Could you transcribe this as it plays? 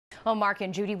Well, Mark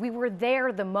and Judy, we were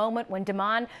there the moment when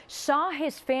Damon saw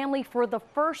his family for the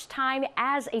first time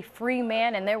as a free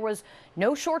man, and there was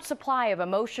no short supply of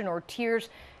emotion or tears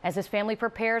as his family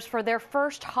prepares for their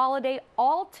first holiday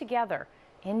all together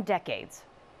in decades.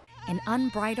 An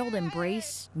unbridled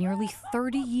embrace nearly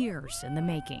 30 years in the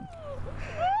making.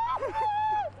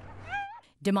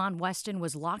 Damon Weston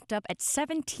was locked up at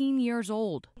 17 years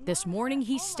old. This morning,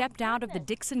 he stepped out of the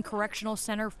Dixon Correctional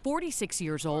Center, 46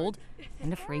 years old,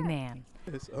 and a free man.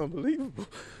 It's unbelievable.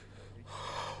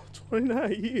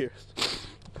 29 years.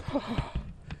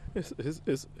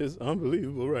 It's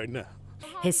unbelievable right now.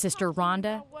 His sister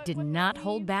Rhonda did not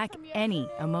hold back any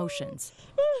emotions.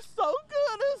 It's so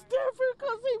good. It's different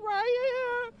because he's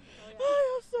right here.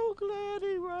 I am so glad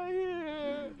he's right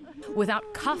here.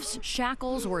 Without cuffs,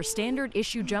 shackles, or a standard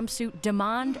issue jumpsuit,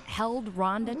 Damon held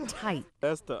Rhonda tight.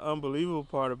 That's the unbelievable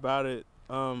part about it.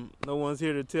 No one's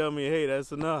here to tell me, hey,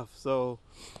 that's enough. So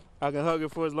I can hug her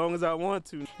for as long as I want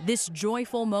to. This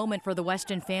joyful moment for the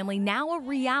Weston family now a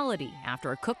reality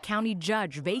after a Cook County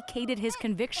judge vacated his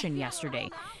conviction yesterday.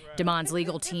 Damon's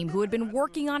legal team, who had been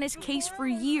working on his case for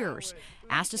years,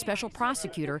 asked a special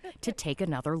prosecutor to take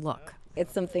another look.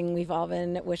 It's something we've all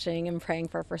been wishing and praying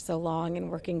for so long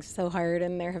and working so hard,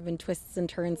 and there have been twists and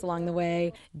turns along the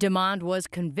way. Damon was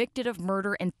convicted of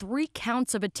murder and 3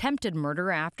 counts of attempted murder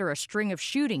after a string of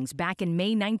shootings back in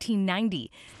May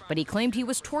 1990. But he claimed he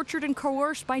was tortured and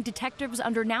coerced by detectives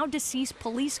under now deceased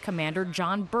police commander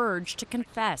John Burge to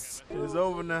confess. It's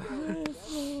over now.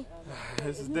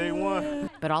 This is day one.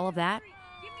 But all of that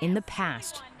in the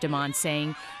past, Damon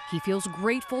saying he feels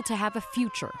grateful to have a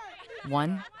future,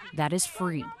 one that is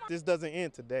free. This doesn't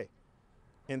end today,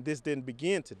 and this didn't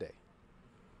begin today.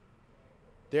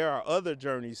 There are other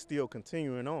journeys still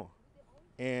continuing on,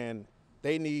 and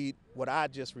they need what I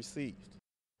just received.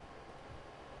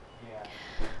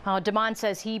 Damon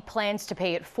says he plans to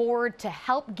pay it forward to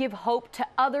help give hope to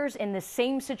others in the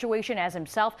same situation as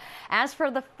himself. As for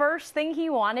the first thing he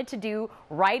wanted to do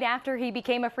right after he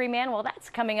became a free man, well, that's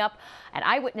coming up at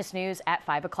Eyewitness News at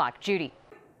 5 o'clock. Judy.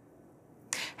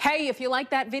 Hey, if you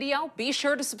like that video, be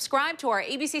sure to subscribe to our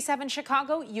ABC7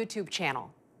 Chicago YouTube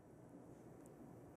channel.